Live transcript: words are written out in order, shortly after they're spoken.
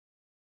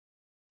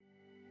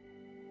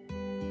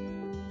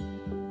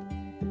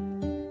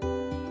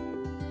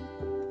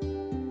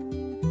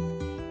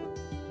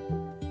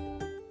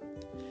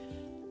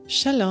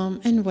Shalom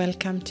and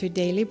welcome to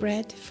Daily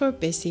Bread for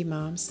Busy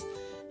Moms,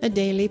 a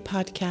daily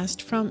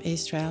podcast from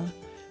Israel,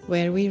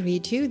 where we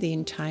read you the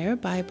entire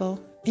Bible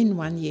in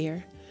 1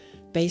 year,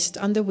 based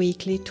on the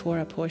weekly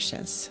Torah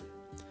portions.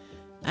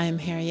 I'm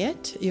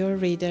Harriet, your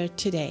reader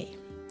today.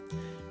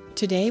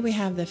 Today we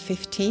have the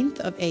 15th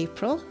of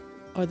April,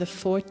 or the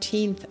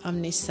 14th of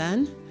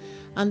Nisan,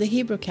 on the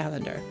Hebrew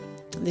calendar.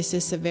 This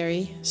is a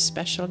very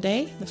special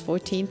day, the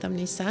 14th of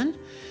Nisan.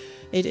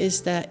 It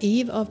is the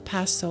Eve of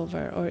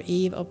Passover, or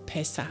Eve of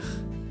Pesach,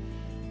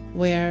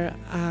 where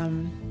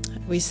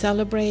we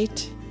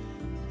celebrate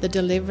the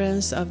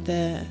deliverance of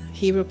the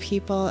Hebrew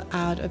people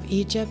out of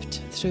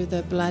Egypt through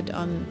the blood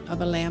of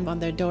a lamb on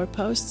their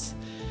doorposts.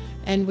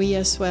 And we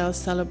as well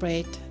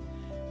celebrate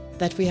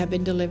that we have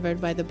been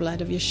delivered by the blood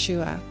of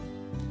Yeshua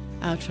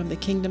out from the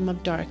kingdom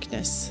of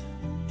darkness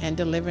and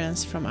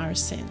deliverance from our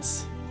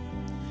sins.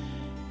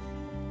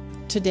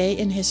 Today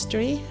in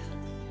history,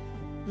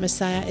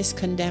 Messiah is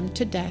condemned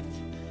to death,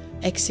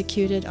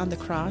 executed on the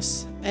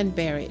cross, and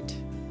buried.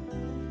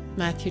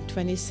 Matthew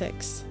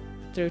 26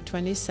 through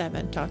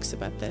 27 talks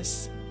about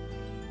this.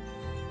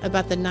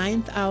 About the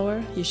 9th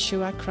hour,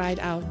 Yeshua cried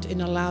out in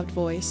a loud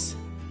voice,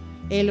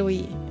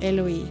 Eloi,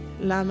 Eloi,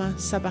 lama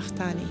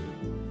sabachthani,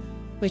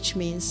 which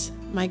means,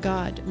 my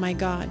God,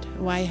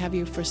 why have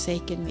you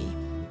forsaken me?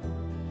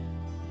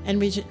 And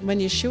when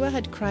Yeshua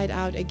had cried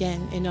out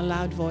again in a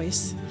loud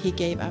voice, he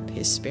gave up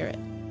his spirit.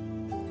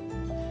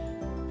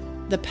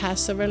 The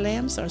Passover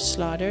lambs are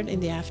slaughtered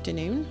in the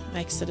afternoon,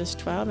 Exodus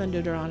 12 and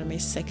Deuteronomy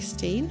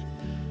 16.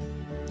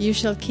 You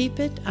shall keep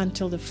it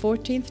until the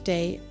 14th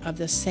day of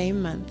the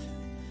same month.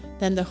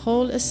 Then the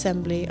whole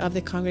assembly of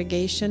the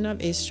congregation of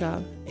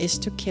Israel is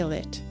to kill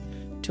it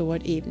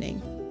toward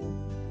evening.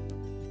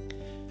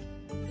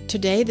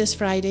 Today, this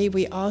Friday,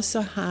 we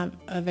also have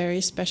a very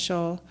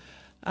special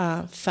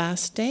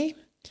fast day.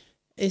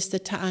 It's the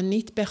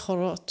Ta'anit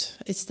Bechorot.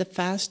 It's the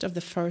fast of the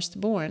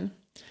firstborn.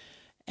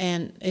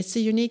 And it's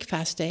a unique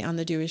fast day on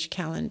the Jewish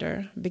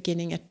calendar,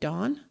 beginning at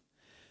dawn.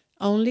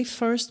 Only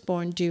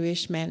firstborn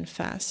Jewish men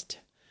fast,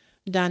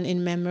 done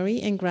in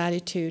memory and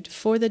gratitude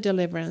for the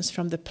deliverance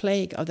from the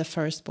plague of the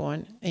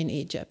firstborn in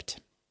Egypt.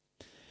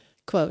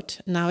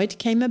 Quote, Now it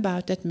came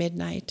about at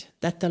midnight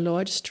that the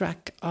Lord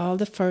struck all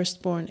the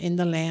firstborn in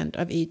the land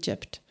of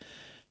Egypt,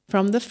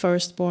 from the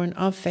firstborn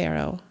of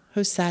Pharaoh,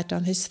 who sat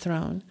on his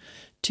throne,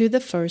 to the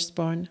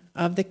firstborn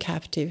of the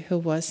captive who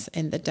was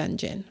in the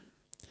dungeon.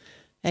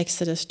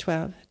 Exodus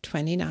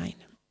 12:29.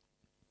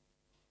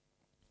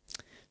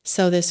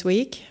 So this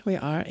week, we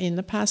are in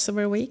the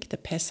Passover week, the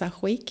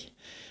Pesach week,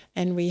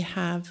 and we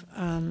have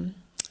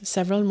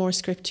several more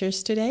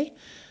scriptures today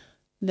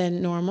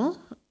than normal,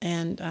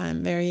 and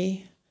I'm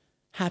very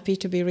happy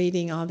to be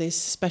reading all these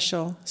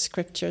special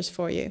scriptures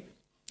for you.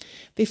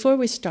 Before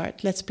we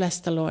start, let's bless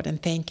the Lord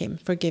and thank Him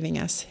for giving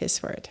us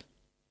His word.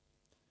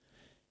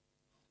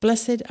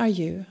 Blessed are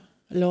you,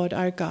 Lord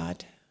our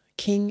God,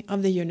 King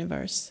of the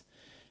universe,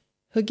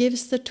 who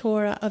gives the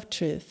Torah of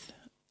truth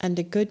and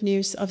the good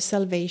news of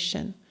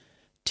salvation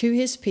to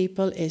His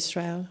people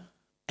Israel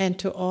and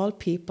to all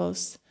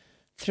peoples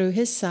through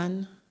His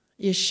Son,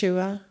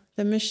 Yeshua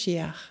the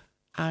Mashiach,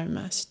 our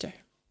Master.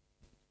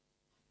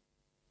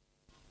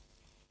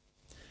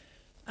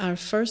 Our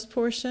first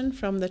portion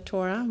from the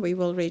Torah, we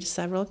will read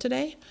several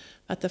today,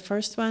 but the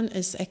first one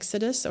is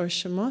Exodus or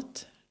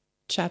Shemot,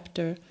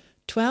 chapter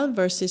 12,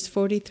 verses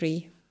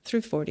 43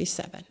 through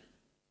 47.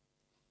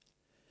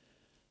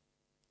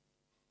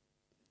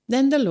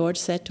 Then the Lord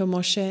said to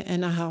Moshe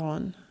and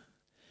Aharon,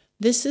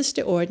 This is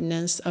the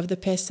ordinance of the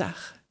Pesach.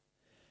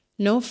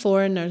 No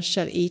foreigner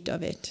shall eat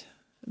of it,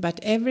 but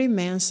every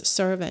man's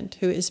servant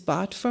who is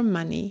bought for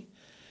money,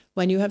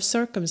 when you have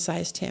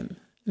circumcised him,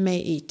 may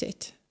eat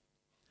it.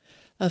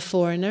 A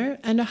foreigner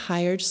and a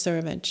hired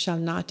servant shall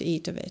not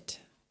eat of it.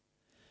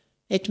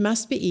 It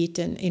must be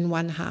eaten in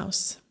one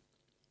house.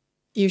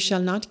 You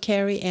shall not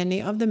carry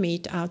any of the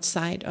meat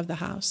outside of the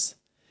house.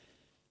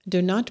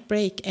 Do not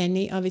break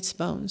any of its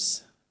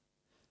bones.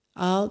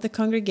 All the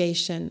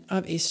congregation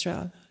of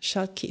Israel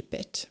shall keep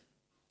it.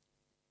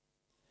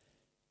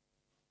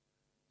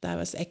 That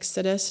was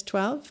Exodus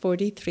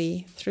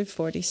 12:43 through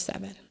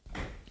 47.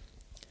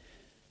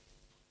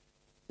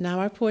 Now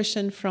our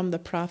portion from the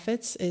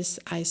prophets is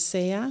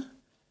Isaiah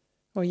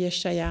or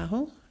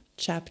Yeshayahu,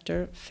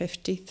 chapter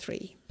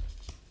 53.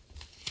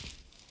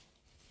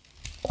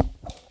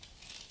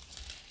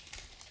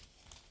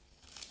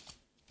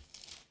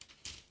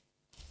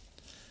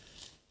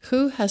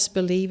 Who has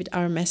believed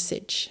our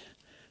message?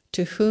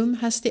 To whom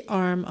has the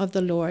arm of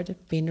the Lord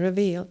been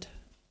revealed?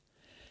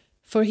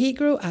 For he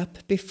grew up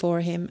before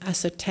him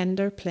as a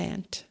tender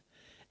plant,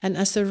 and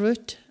as a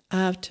root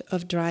out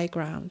of dry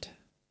ground.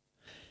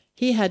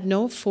 He had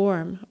no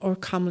form or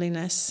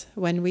comeliness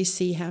when we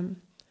see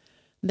him.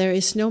 There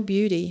is no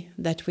beauty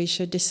that we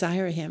should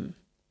desire him.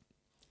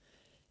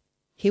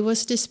 He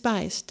was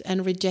despised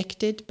and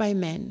rejected by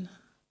men,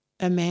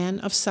 a man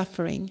of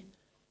suffering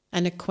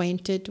and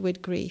acquainted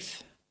with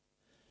grief.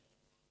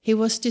 He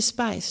was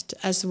despised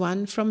as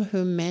one from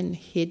whom men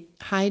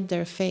hide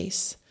their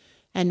face,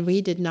 and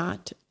we did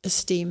not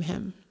esteem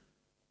him.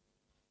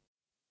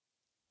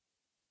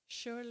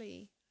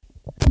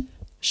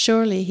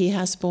 Surely he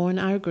has borne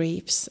our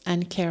griefs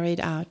and carried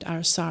out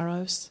our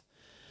sorrows.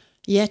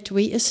 Yet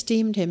we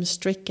esteemed him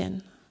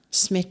stricken,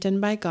 smitten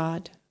by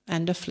God,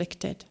 and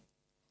afflicted.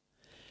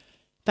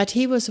 But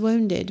he was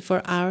wounded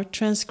for our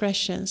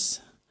transgressions.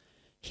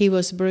 He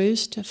was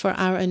bruised for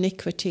our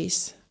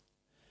iniquities.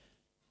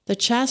 The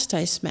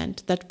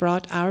chastisement that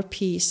brought our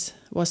peace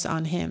was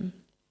on him,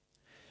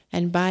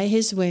 and by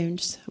his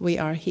wounds we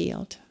are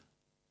healed.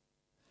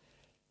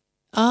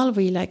 All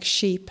we like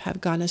sheep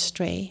have gone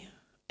astray.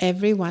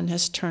 Every one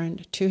has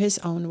turned to his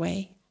own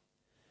way.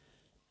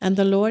 And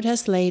the Lord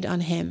has laid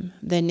on him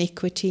the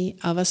iniquity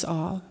of us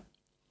all.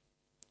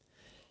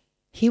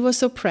 He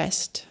was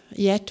oppressed,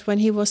 yet when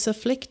he was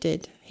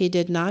afflicted, he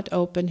did not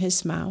open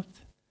his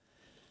mouth.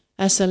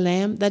 As a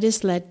lamb that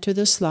is led to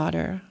the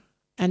slaughter,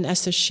 and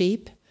as a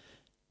sheep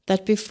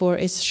that before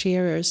its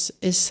shearers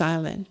is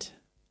silent,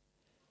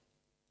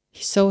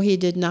 so he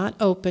did not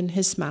open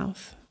his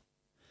mouth.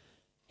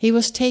 He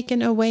was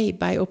taken away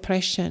by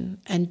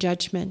oppression and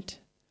judgment.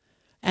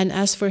 And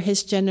as for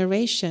his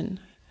generation,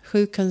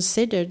 who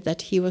considered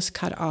that he was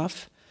cut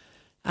off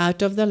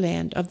out of the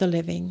land of the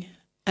living,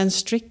 and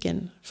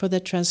stricken for the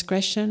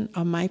transgression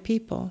of my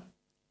people.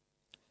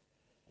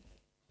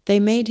 They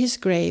made his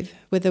grave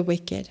with the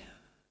wicked,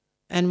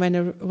 and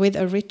with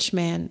a rich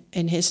man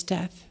in his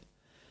death,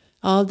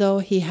 although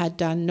he had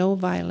done no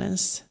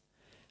violence,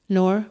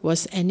 nor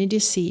was any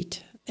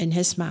deceit in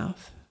his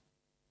mouth.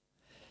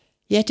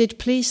 Yet it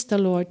pleased the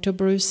Lord to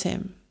bruise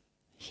him.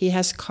 He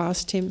has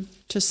caused him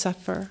to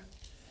suffer.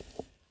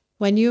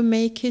 When you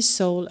make his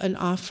soul an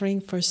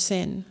offering for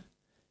sin,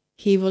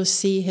 he will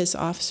see his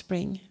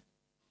offspring.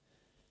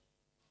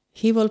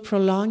 He will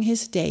prolong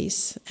his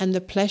days, and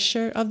the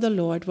pleasure of the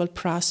Lord will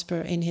prosper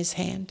in his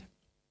hand.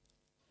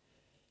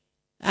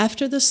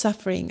 After the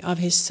suffering of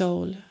his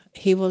soul,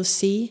 he will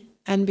see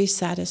and be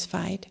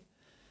satisfied.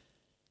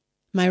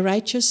 My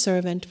righteous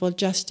servant will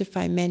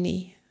justify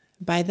many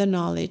by the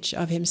knowledge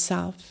of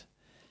himself,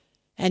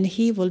 and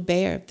he will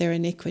bear their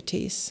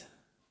iniquities.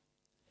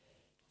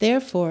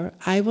 Therefore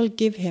I will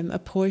give him a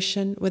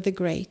portion with the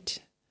great,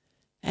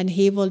 and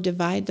he will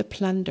divide the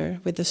plunder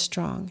with the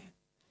strong,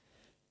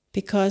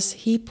 because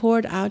he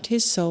poured out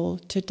his soul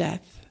to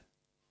death,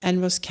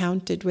 and was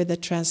counted with the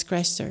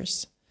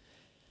transgressors.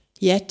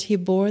 Yet he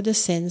bore the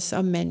sins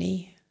of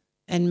many,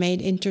 and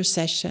made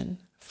intercession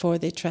for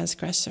the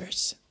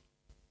transgressors.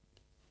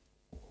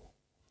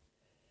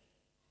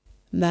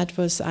 That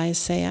was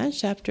Isaiah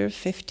chapter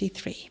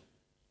 53.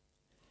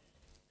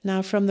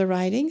 Now from the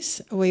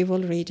writings, we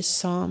will read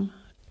Psalm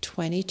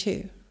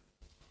 22.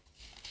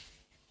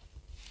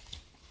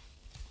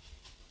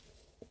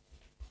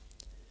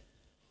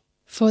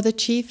 For the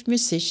chief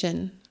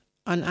musician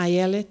on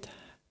Ayelet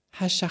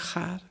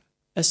HaShachar,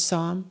 a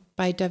psalm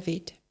by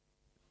David.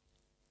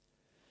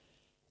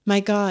 My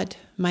God,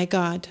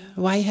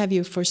 why have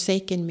you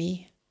forsaken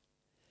me?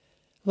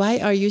 Why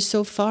are you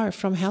so far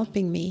from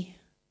helping me,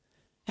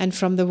 and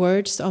from the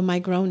words of my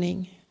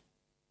groaning?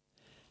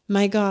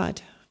 My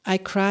God, I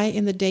cry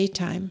in the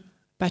daytime,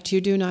 but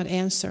you do not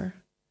answer,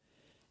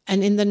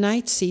 and in the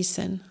night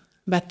season,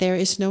 but there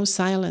is no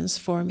silence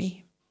for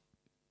me.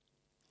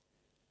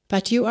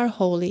 But you are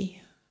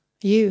holy,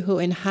 you who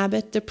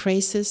inhabit the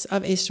praises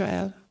of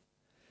Israel.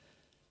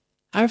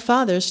 Our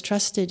fathers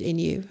trusted in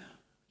you.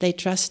 They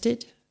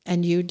trusted,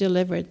 and you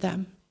delivered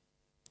them.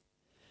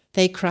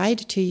 They cried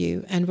to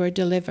you and were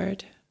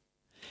delivered.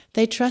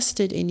 They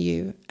trusted in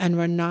you and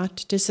were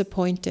not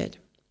disappointed.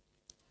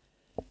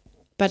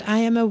 But I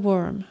am a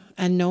worm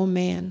and no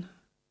man,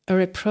 a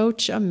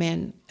reproach of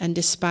men and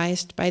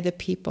despised by the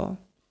people.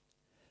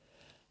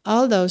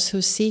 All those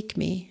who see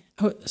me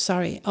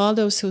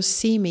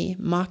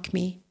mock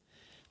me.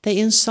 They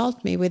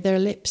insult me with their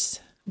lips.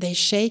 They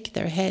shake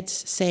their heads,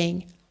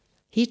 saying,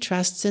 "He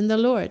trusts in the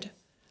Lord.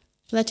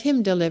 Let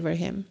him deliver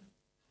him.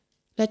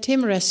 Let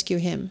him rescue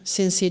him,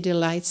 since he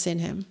delights in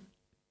him."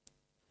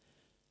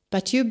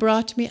 But you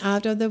brought me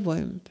out of the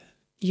womb.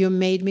 You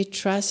made me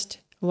trust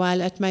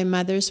while at my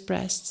mother's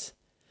breasts.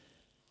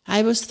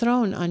 I was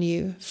thrown on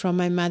you from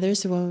my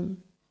mother's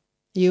womb.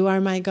 You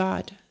are my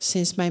God,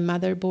 since my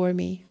mother bore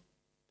me.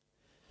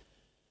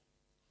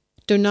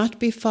 Do not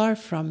be far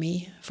from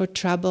me, for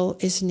trouble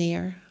is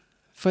near,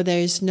 for there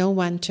is no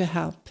one to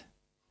help.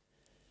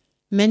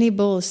 Many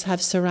bulls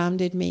have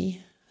surrounded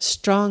me.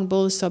 Strong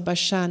bulls of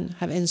Bashan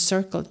have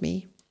encircled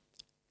me.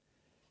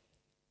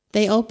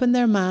 They open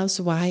their mouths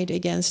wide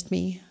against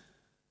me,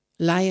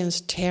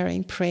 lions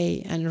tearing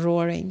prey and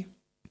roaring.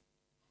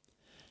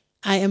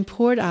 I am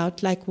poured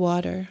out like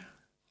water.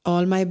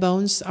 All my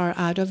bones are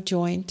out of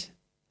joint.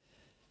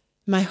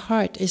 My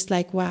heart is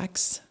like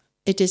wax.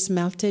 It is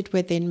melted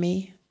within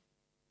me.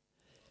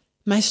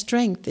 My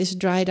strength is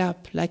dried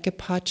up like a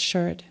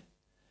potsherd.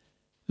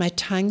 My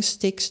tongue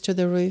sticks to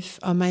the roof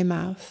of my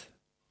mouth.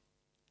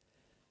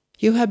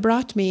 You have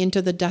brought me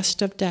into the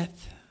dust of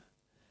death,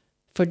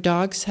 for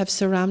dogs have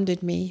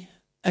surrounded me.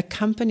 A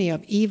company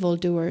of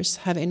evildoers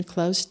have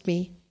enclosed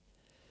me.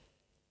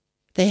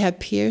 They have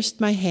pierced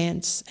my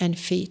hands and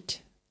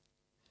feet.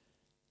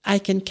 I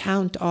can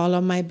count all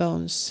of my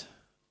bones.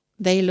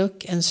 They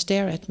look and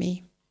stare at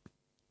me.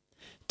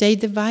 They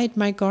divide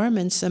my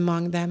garments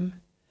among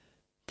them.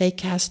 They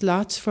cast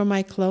lots for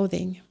my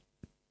clothing.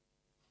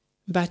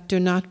 But do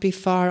not be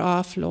far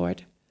off,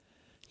 Lord.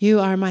 You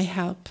are my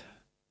help.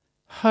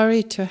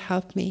 Hurry to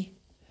help me.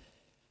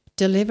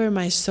 Deliver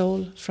my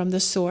soul from the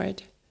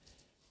sword,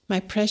 my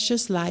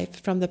precious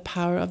life from the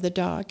power of the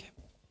dog.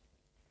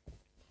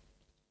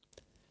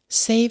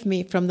 Save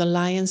me from the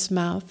lion's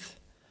mouth.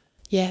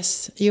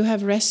 Yes, you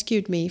have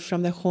rescued me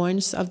from the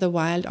horns of the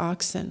wild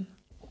oxen.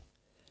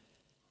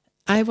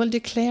 I will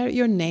declare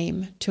your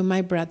name to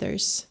my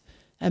brothers.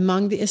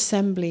 Among the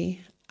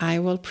assembly, I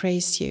will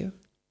praise you.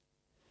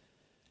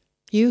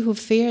 You who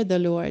fear the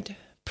Lord,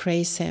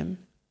 praise him.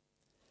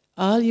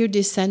 All you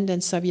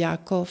descendants of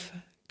Jacob,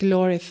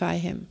 glorify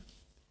him.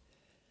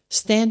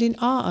 Stand in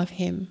awe of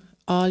him,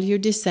 all you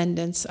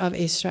descendants of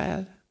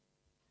Israel.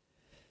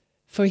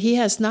 For he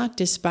has not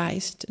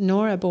despised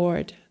nor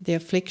abhorred the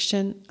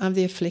affliction of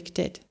the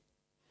afflicted,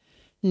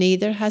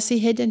 neither has he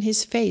hidden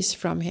his face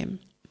from him.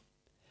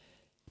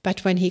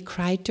 But when he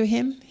cried to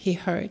him, he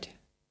heard.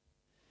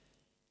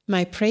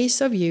 My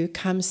praise of you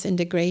comes in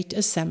the great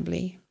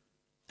assembly.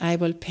 I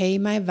will pay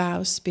my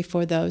vows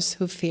before those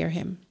who fear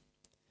him.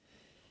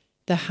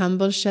 The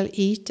humble shall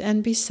eat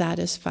and be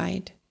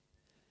satisfied.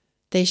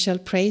 They shall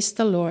praise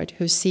the Lord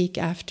who seek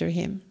after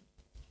him.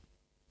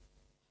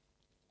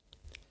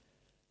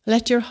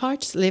 Let your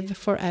hearts live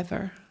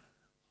forever.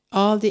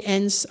 All the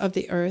ends of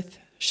the earth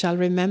shall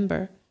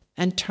remember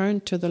and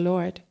turn to the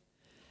Lord,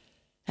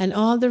 and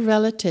all the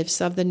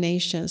relatives of the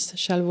nations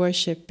shall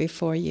worship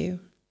before you.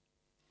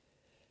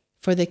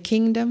 For the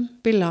kingdom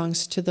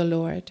belongs to the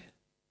Lord.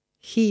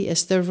 He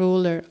is the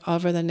ruler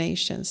over the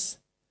nations.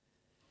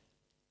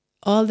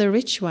 All the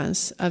rich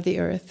ones of the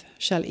earth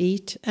shall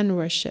eat and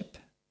worship.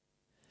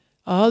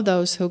 All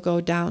those who go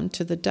down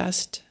to the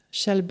dust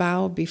shall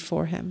bow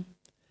before him,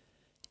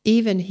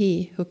 even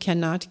he who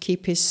cannot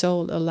keep his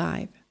soul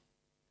alive.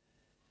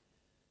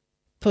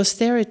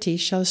 Posterity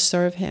shall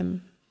serve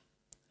him.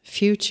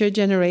 Future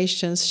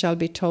generations shall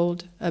be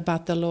told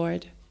about the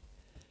Lord.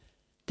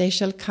 They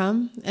shall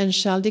come and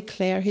shall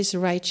declare his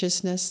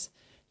righteousness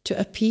to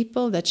a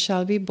people that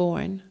shall be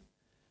born,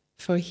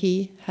 for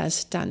he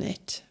has done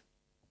it.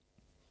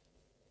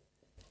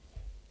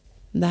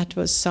 That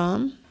was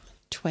Psalm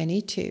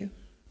 22.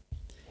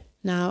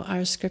 Now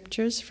our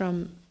scriptures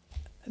from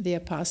the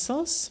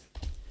Apostles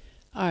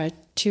are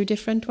two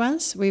different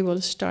ones. We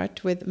will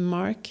start with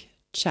Mark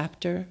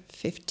chapter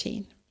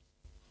 15.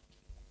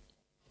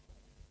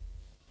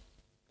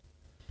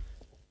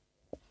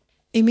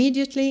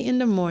 Immediately in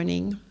the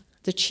morning,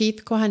 the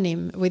chief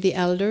Kohanim with the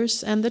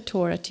elders and the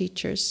Torah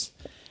teachers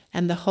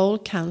and the whole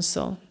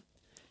council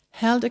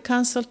held a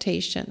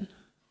consultation,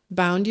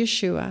 bound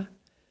Yeshua,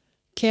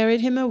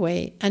 carried him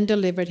away, and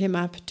delivered him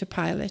up to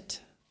Pilate.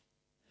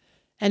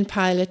 And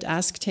Pilate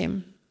asked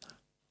him,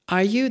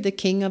 "Are you the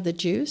king of the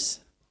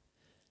Jews?"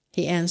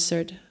 He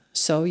answered,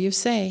 "So you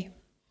say."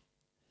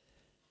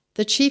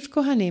 The chief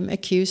Kohanim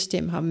accused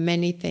him of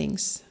many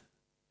things.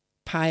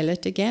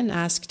 Pilate again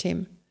asked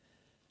him,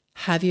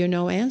 "Have you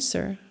no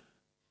answer?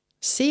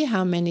 See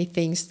how many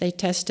things they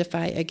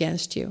testify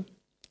against you."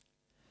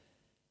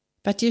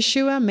 But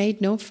Yeshua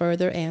made no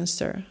further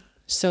answer,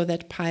 so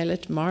that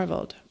Pilate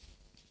marveled.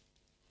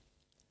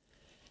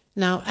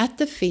 Now at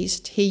the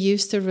feast he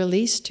used to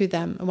release to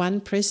them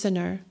one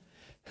prisoner,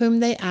 whom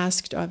they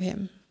asked of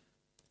him.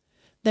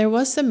 There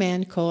was a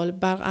man called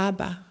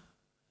Barabbas,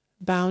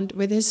 bound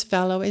with his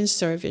fellow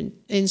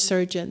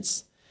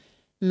insurgents,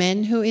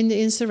 men who in the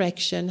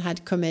insurrection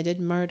had committed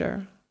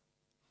murder.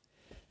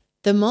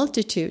 The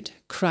multitude,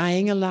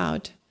 crying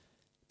aloud,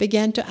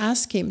 began to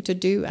ask him to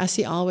do as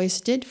he always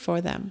did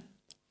for them.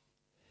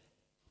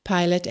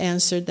 Pilate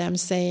answered them,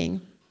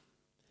 saying,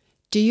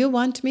 "Do you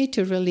want me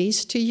to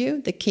release to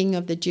you the king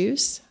of the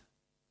Jews?"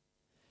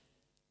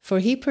 For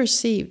he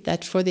perceived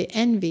that for the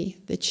envy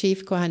the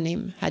chief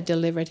Kohanim had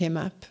delivered him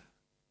up.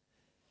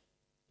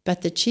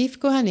 But the chief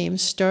Kohanim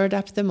stirred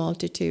up the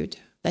multitude,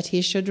 that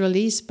he should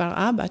release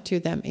Barabbas to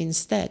them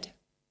instead.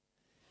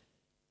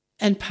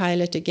 And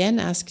Pilate again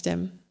asked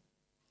them,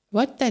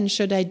 "What then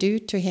should I do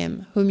to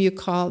him whom you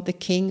call the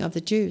king of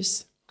the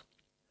Jews?"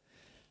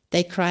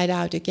 They cried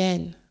out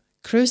again,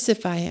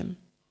 "Crucify him."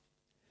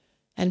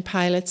 And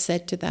Pilate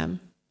said to them,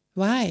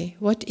 "Why?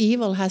 What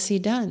evil has he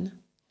done?"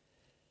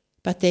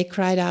 But they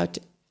cried out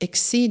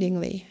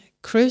exceedingly,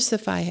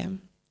 "Crucify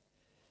him."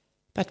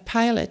 But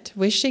Pilate,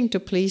 wishing to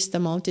please the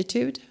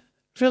multitude,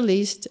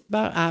 released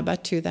Barabbas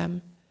to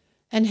them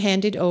and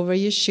handed over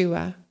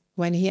Yeshua,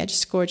 when he had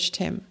scourged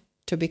him,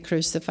 to be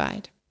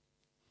crucified.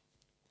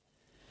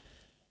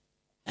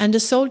 And the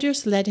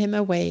soldiers led him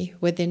away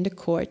within the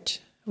court,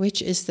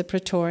 which is the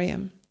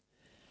praetorium,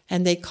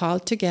 and they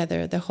called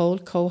together the whole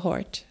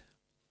cohort.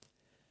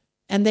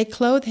 And they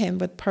clothed him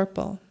with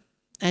purple,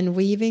 and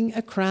weaving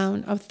a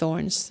crown of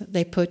thorns,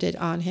 they put it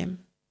on him.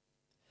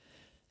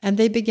 And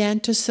they began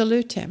to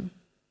salute him,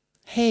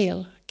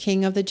 "Hail,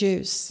 King of the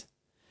Jews!"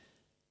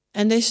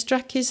 And they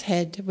struck his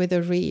head with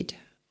a reed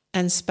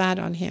and spat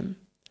on him,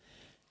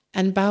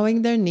 and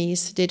bowing their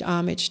knees did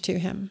homage to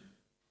him.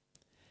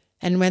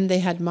 And when they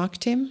had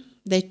mocked him,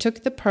 they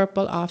took the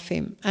purple off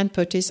him and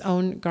put his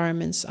own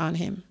garments on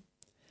him.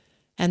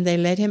 And they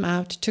led him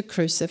out to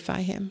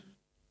crucify him.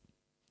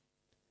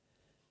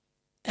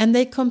 And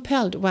they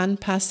compelled one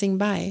passing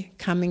by,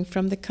 coming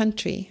from the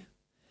country,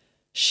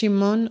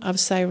 Shimon of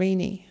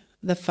Cyrene,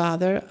 the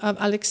father of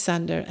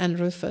Alexander and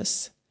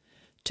Rufus,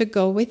 to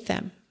go with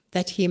them,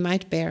 that he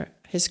might bear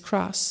his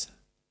cross.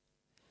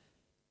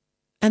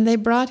 And they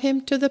brought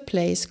him to the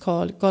place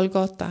called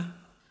Golgotha,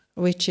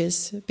 which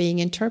is, being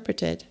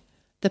interpreted,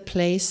 the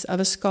place of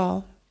a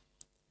skull.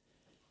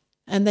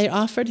 And they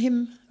offered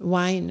him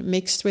wine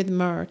mixed with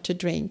myrrh to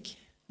drink,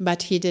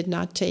 but he did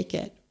not take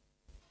it.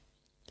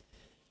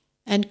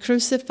 And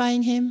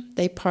crucifying him,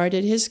 they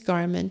parted his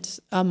garments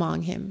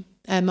among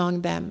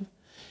them,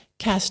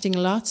 casting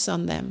lots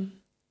on them,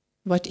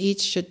 what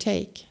each should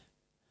take.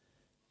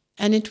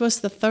 And it was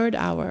the 3rd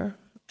hour,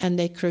 and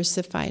they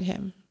crucified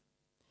him.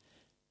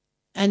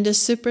 And the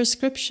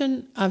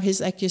superscription of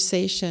his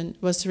accusation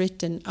was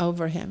written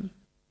over him,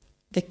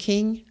 the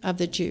King of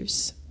the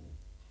Jews.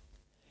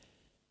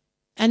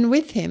 And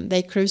with him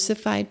they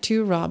crucified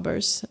 2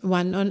 robbers,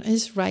 one on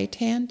his right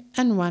hand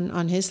and one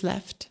on his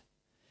left.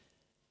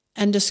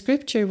 And the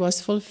scripture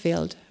was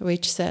fulfilled,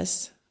 which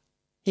says,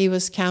 "He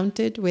was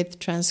counted with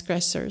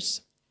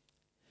transgressors."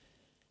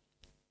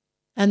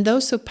 And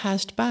those who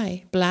passed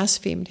by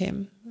blasphemed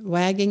him,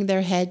 wagging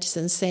their heads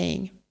and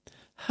saying,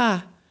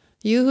 "Ha,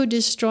 you who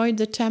destroyed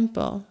the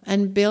temple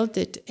and built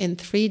it in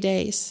 3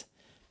 days,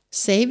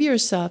 save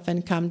yourself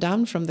and come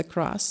down from the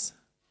cross."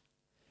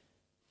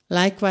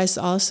 Likewise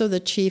also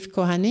the chief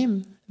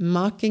Kohanim,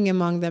 mocking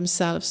among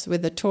themselves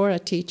with the Torah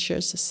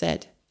teachers,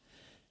 said,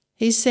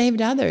 "He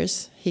saved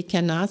others, he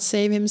cannot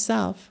save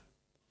himself.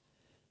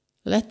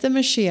 Let the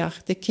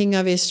Mashiach, the King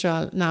of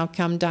Israel, now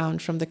come down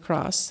from the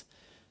cross,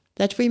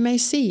 that we may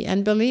see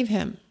and believe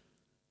him."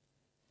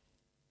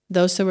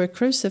 Those who were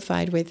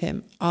crucified with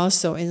him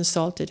also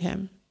insulted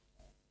him.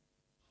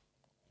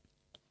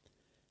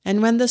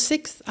 And when the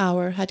 6th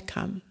hour had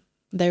come,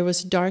 there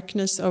was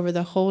darkness over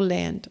the whole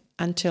land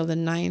until the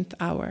 9th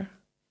hour.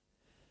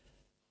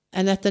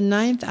 And at the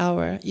 9th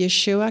hour,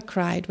 Yeshua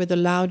cried with a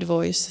loud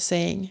voice,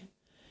 saying,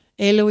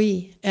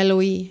 "Eloi,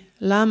 Eloi,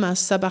 lama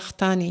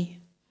sabachthani,"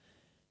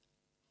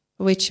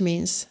 which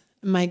means,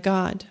 my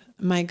God,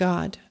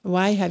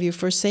 why have you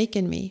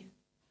forsaken me?"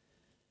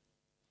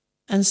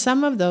 And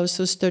some of those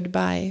who stood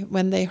by,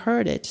 when they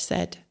heard it,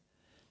 said,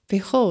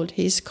 "Behold,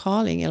 he is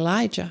calling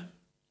Elijah."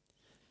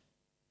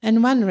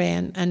 And one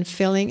ran, and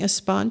filling a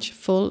sponge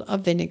full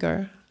of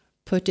vinegar,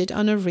 put it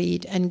on a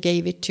reed and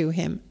gave it to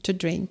him to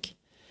drink,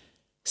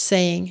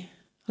 saying,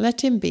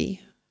 "Let him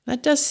be.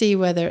 Let us see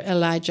whether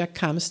Elijah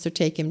comes to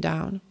take him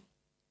down."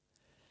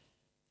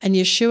 And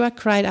Yeshua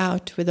cried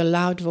out with a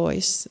loud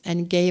voice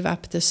and gave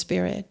up the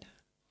spirit.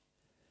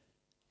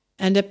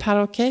 And the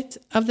parochet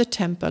of the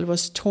temple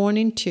was torn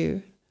in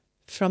 2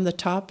 from the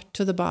top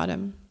to the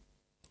bottom.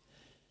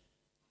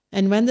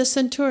 And when the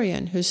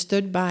centurion who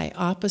stood by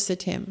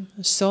opposite him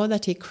saw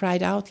that he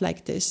cried out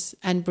like this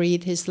and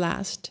breathed his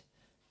last,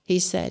 he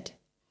said,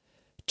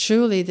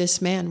 "Truly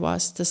this man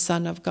was the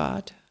Son of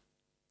God."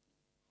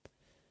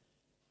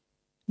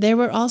 There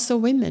were also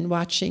women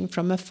watching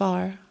from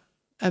afar,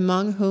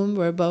 among whom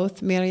were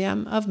both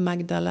Miriam of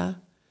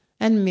Magdala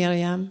and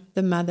Miriam,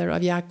 the mother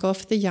of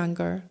Yaakov the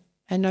younger,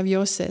 and of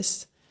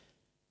Joses,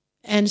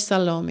 and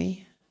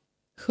Salome,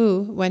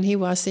 who, when he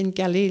was in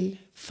Galilee,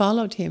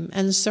 followed him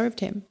and served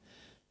him,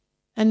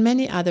 and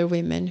many other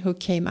women who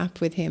came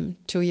up with him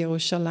to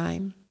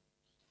Jerusalem.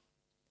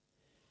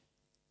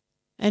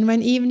 And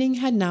when evening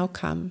had now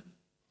come,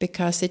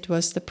 because it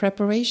was the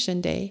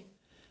preparation day,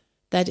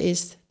 that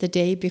is, the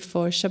day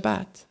before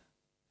Shabbat,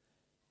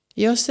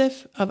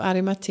 Joseph of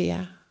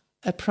Arimathea,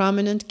 a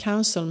prominent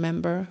council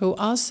member who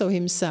also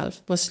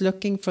himself was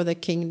looking for the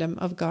kingdom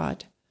of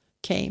God,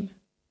 came.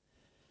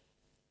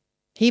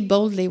 He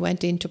boldly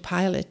went in to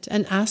Pilate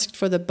and asked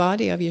for the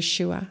body of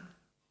Yeshua.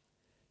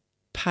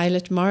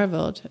 Pilate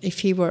marveled if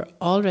he were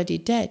already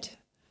dead,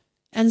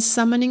 and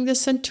summoning the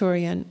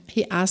centurion,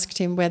 he asked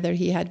him whether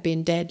he had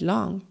been dead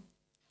long.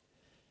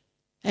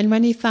 And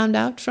when he found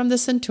out from the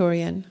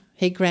centurion,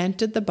 he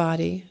granted the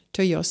body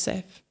to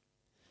Joseph.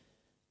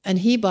 And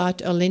he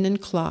bought a linen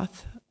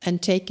cloth,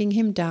 and taking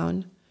him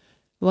down,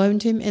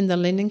 wound him in the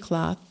linen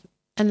cloth,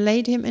 and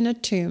laid him in a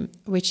tomb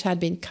which had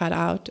been cut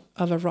out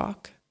of a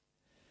rock.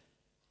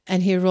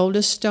 And he rolled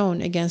a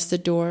stone against the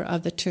door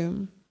of the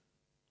tomb.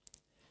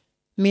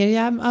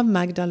 Miriam of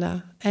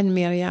Magdala and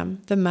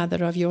Miriam, the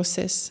mother of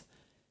Joses,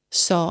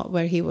 saw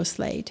where he was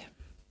laid.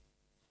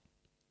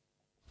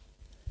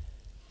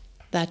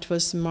 That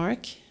was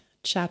Mark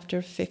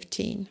chapter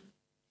 15.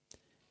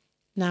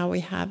 Now we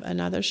have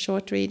another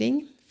short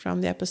reading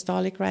from the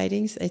Apostolic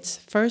Writings. It's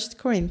 1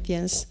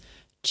 Corinthians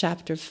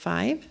chapter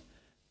 5,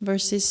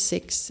 verses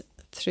 6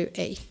 through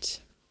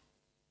 8.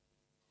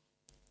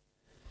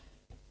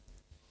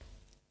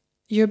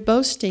 Your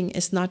boasting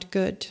is not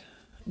good.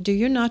 do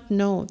you not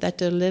know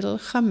that a little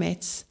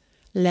chametz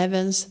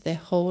leavens the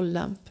whole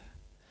lump?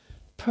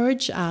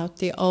 Purge out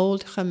the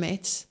old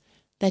chametz,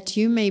 that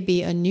you may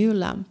be a new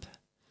lump,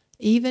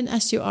 even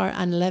as you are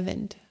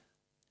unleavened.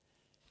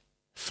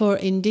 For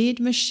indeed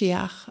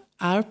Mashiach,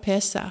 our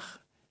Pesach,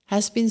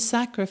 has been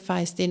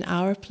sacrificed in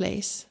our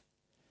place.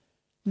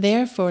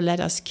 Therefore let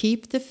us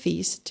keep the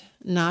feast,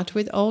 not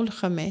with old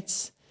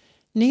chametz,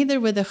 neither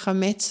with the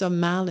chametz of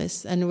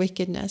malice and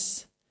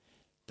wickedness,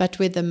 but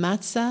with the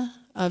matzah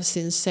of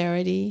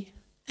sincerity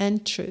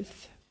and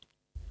truth.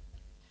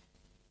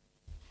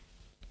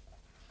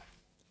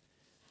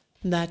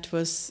 That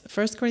was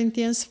 1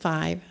 Corinthians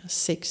 5,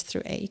 6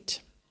 through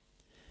 8.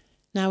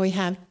 Now we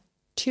have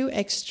 2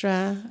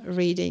 extra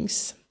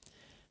readings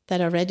that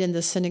are read in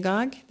the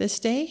synagogue this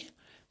day.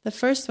 The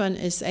first one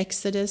is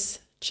Exodus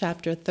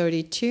chapter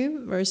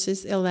 32,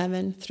 verses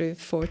 11 through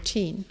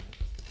 14.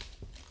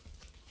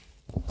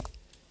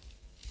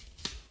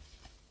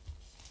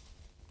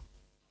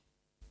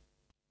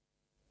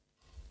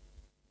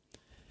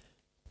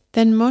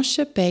 Then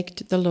Moshe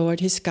begged the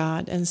Lord his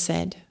God and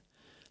said,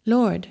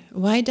 Lord,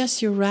 why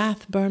does your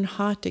wrath burn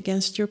hot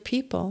against your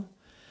people,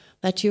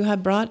 that you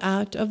have brought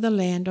out of the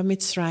land of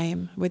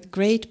Mitzrayim with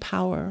great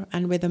power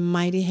and with a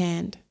mighty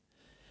hand?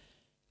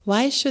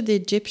 Why should the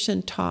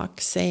Egyptian talk,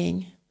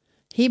 saying,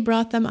 He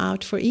brought them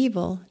out for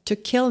evil, to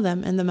kill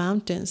them in the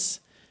mountains,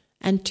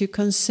 and to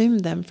consume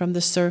them from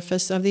the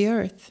surface of the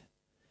earth?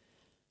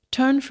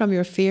 Turn from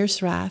your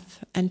fierce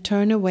wrath, and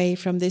turn away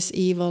from this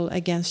evil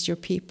against your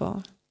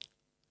people.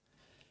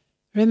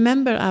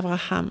 Remember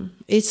Abraham,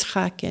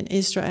 Yitzchak, and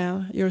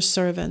Israel, your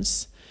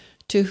servants,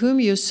 to whom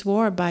you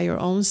swore by your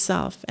own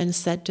self and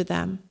said to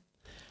them,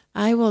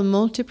 I will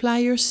multiply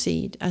your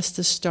seed as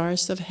the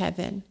stars of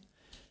heaven,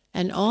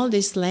 and all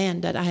this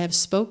land that I have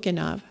spoken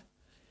of,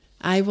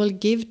 I will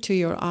give to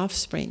your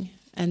offspring,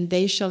 and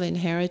they shall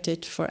inherit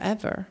it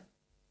forever.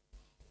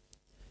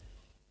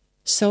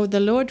 So the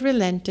Lord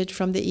relented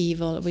from the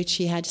evil which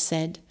he had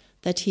said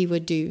that he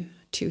would do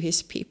to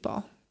his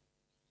people.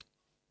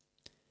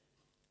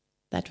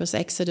 That was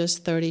Exodus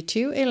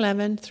 32,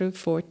 11 through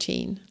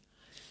 14.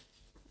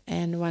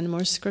 And one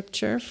more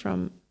scripture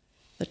from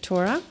the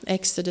Torah,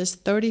 Exodus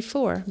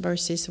 34,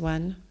 verses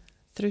 1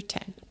 through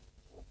 10.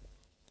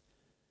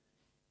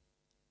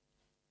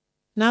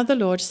 Now the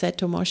Lord said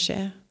to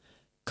Moshe,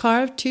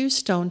 Carve 2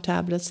 stone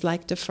tablets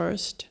like the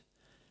first.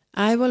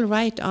 I will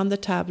write on the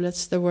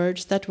tablets the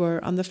words that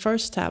were on the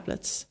first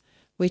tablets,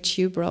 which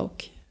you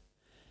broke.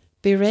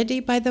 Be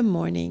ready by the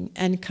morning,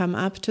 and come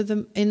up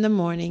in the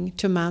morning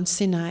to Mount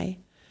Sinai,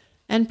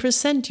 and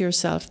present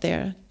yourself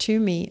there to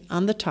me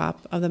on the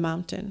top of the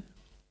mountain.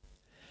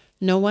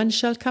 No one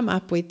shall come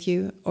up with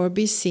you or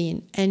be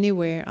seen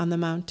anywhere on the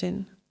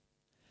mountain.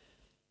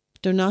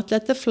 Do not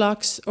let the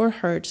flocks or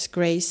herds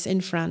graze in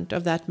front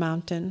of that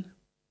mountain.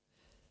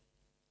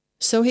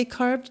 So he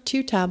carved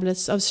 2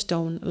 tablets of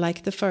stone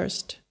like the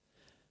first.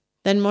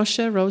 Then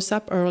Moshe rose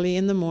up early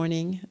in the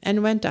morning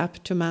and went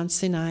up to Mount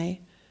Sinai,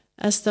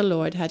 as the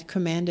Lord had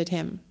commanded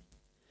him,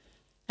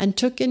 and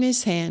took in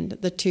his hand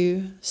the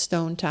 2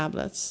 stone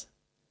tablets.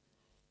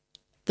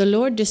 The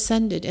Lord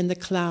descended in the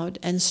cloud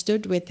and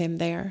stood with him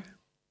there,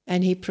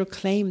 and he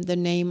proclaimed the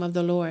name of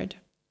the Lord.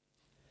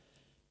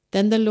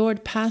 Then the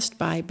Lord passed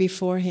by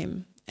before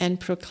him and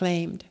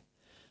proclaimed,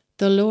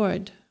 the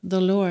Lord,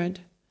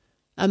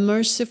 a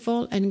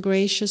merciful and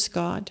gracious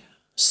God,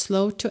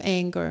 slow to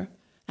anger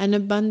and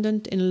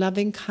abundant in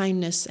loving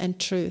kindness and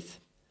truth,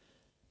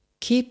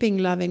 keeping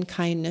loving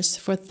kindness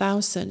for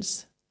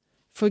thousands,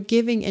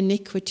 forgiving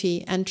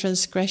iniquity and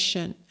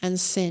transgression and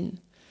sin,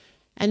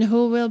 and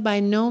who will by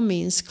no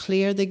means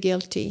clear the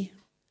guilty,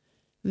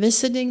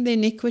 visiting the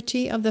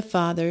iniquity of the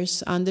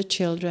fathers on the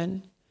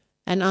children,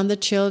 and on the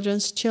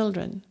children's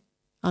children,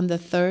 on the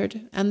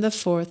 3rd and the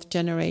 4th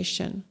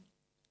generation.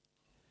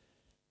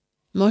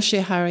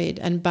 Moshe hurried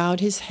and bowed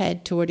his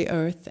head toward the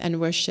earth and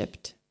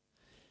worshipped.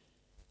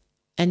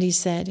 And he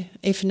said,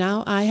 If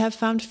now I have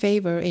found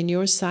favor in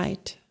your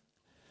sight,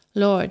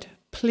 Lord,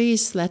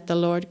 please let the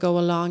Lord go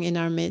along in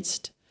our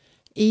midst,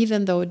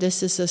 even though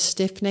this is a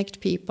stiff-necked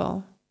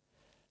people.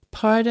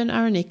 Pardon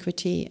our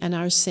iniquity and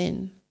our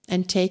sin,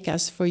 and take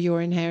us for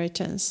your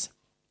inheritance.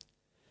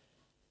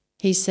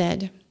 He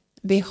said,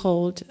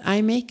 Behold,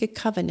 I make a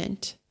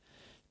covenant.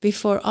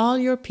 Before all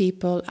your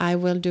people I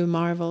will do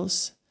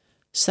marvels,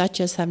 such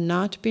as have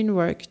not been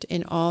worked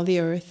in all the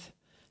earth,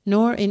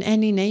 nor in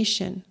any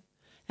nation,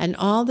 and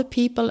all the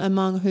people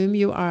among whom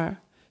you are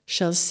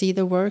shall see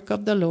the work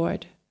of the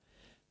Lord,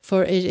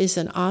 for it is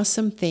an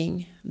awesome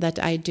thing that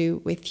I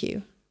do with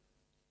you.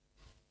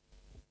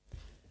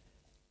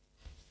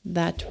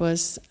 That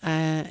was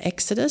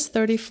Exodus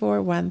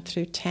 34, 1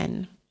 through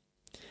 10.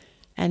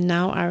 And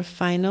now our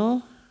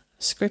final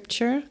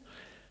scripture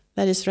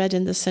that is read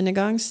in the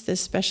synagogues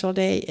this special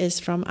day is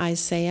from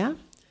Isaiah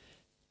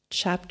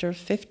chapter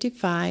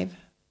 55,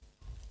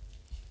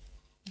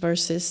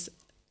 verse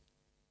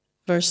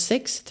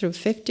 6 through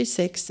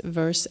 56,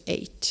 verse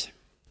 8.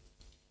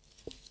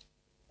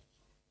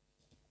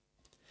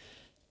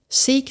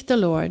 Seek the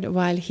Lord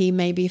while he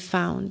may be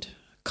found.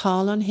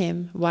 Call on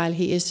him while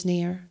he is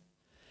near.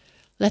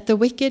 Let the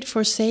wicked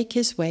forsake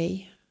his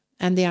way,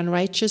 and the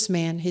unrighteous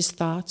man his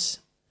thoughts.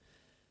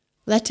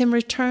 Let him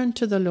return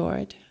to the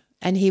Lord,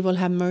 and he will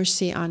have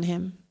mercy on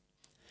him,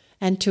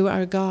 and to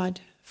our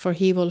God, for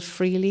he will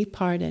freely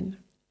pardon.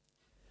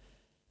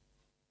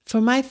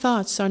 For my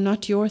thoughts are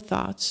not your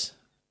thoughts,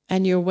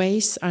 and your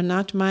ways are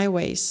not my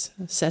ways,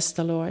 says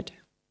the Lord.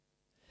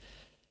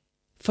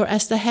 For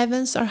as the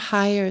heavens are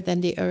higher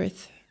than the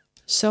earth,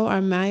 so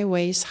are my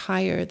ways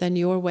higher than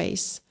your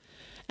ways,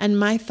 and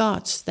my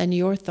thoughts than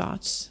your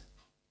thoughts.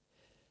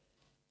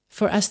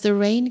 For as the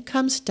rain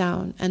comes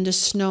down and the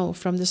snow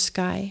from the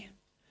sky,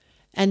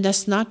 and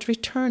does not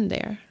return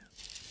there,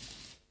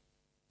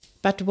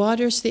 but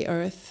waters the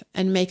earth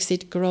and makes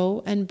it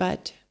grow and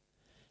bud,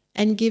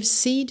 and gives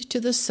seed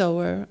to the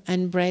sower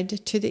and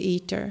bread to the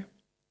eater,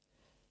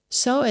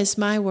 so is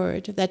my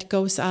word that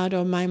goes out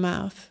of my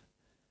mouth.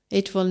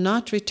 It will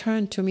not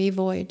return to me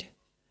void,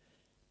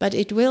 but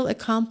it will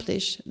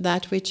accomplish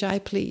that which I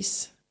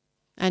please,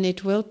 and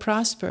it will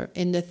prosper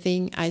in the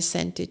thing I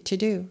sent it to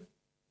do.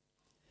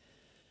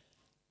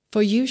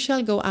 For you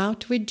shall go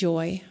out with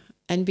joy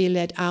and be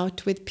led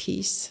out with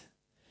peace.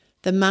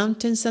 The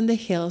mountains and the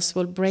hills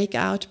will break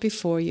out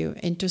before you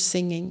into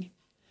singing,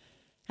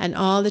 and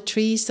all the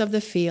trees of the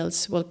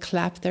fields will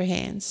clap their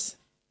hands.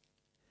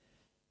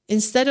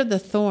 Instead of the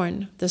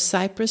thorn, the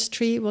cypress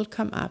tree will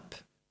come up,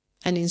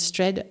 and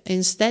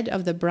instead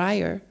of the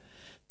briar,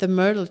 the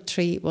myrtle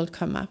tree will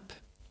come up,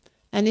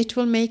 and it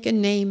will make a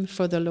name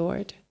for the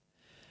Lord,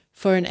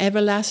 for an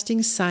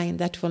everlasting sign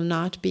that will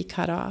not be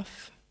cut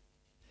off.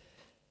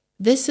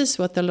 This is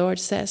what the Lord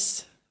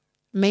says: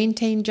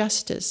 maintain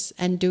justice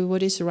and do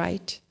what is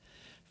right,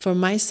 for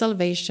my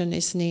salvation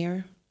is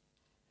near,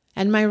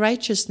 and my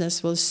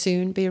righteousness will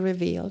soon be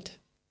revealed.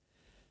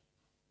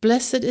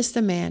 Blessed is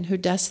the man who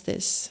does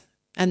this,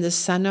 and the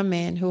Son of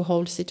Man who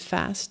holds it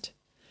fast,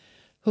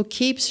 who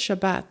keeps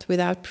Shabbat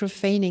without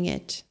profaning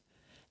it,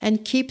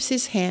 and keeps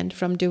his hand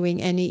from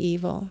doing any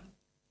evil.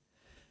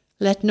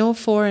 Let no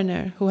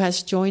foreigner who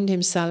has joined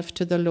himself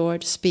to the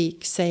Lord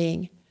speak,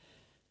 saying,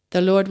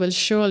 the Lord will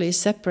surely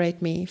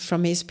separate me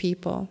from his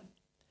people.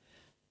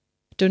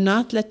 Do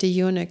not let the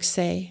eunuch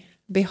say,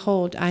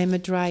 behold, I am a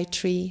dry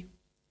tree.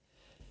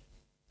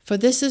 For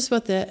this is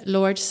what the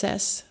Lord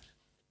says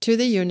to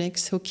the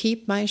eunuchs who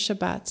keep my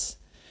Shabbats,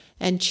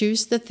 and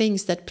choose the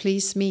things that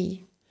please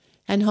me,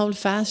 and hold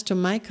fast to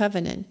my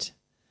covenant.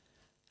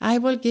 I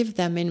will give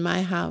them in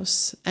my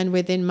house and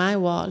within my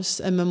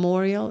walls a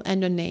memorial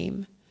and a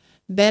name,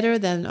 better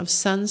than of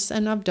sons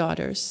and of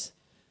daughters.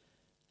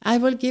 I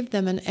will give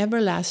them an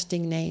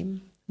everlasting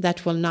name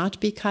that will not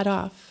be cut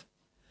off.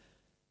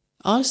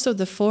 Also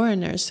the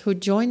foreigners who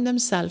join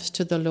themselves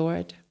to the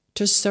Lord,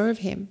 to serve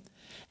him,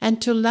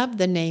 and to love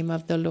the name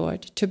of the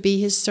Lord, to be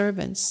his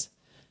servants.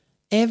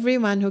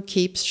 Everyone who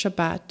keeps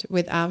Shabbat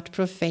without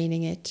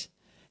profaning it,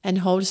 and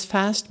holds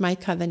fast my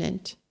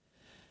covenant,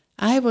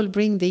 I will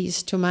bring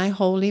these to my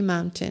holy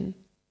mountain,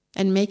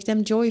 and make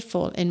them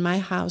joyful in my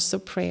house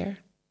of prayer.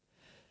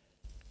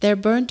 Their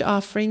burnt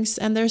offerings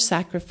and their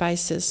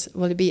sacrifices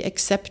will be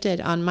accepted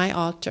on my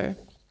altar,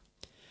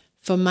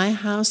 for my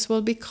house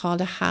will be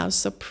called a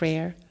house of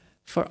prayer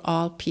for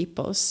all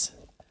peoples.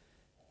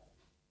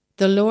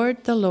 The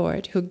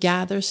Lord, who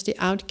gathers the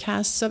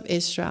outcasts of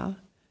Israel,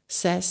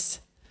 says,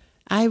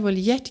 I will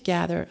yet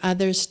gather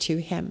others to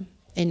him,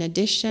 in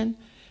addition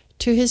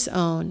to his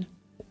own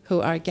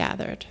who are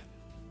gathered.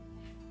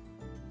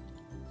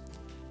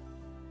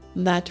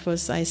 That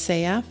was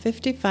Isaiah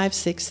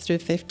 55:6 through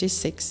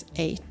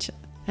 56:8.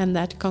 And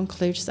that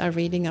concludes our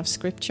reading of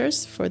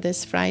scriptures for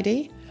this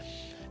Friday,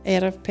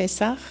 Erev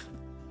Pesach,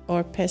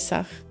 or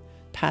Pesach,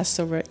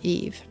 Passover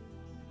Eve.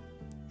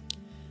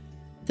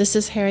 This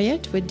is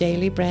Harriet with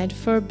Daily Bread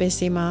for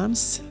Busy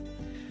Moms.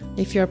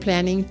 If you're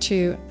planning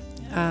to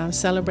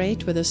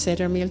celebrate with a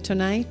Seder meal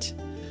tonight,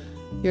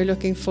 you're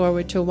looking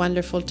forward to a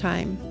wonderful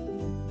time,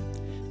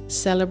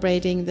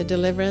 celebrating the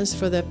deliverance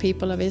for the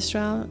people of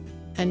Israel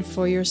and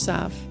for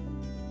yourself.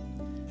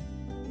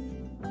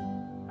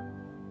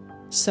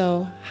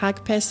 So,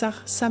 Hag Pesach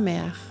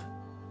Sameach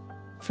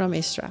from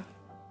Israel.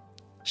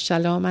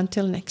 Shalom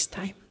until next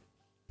time.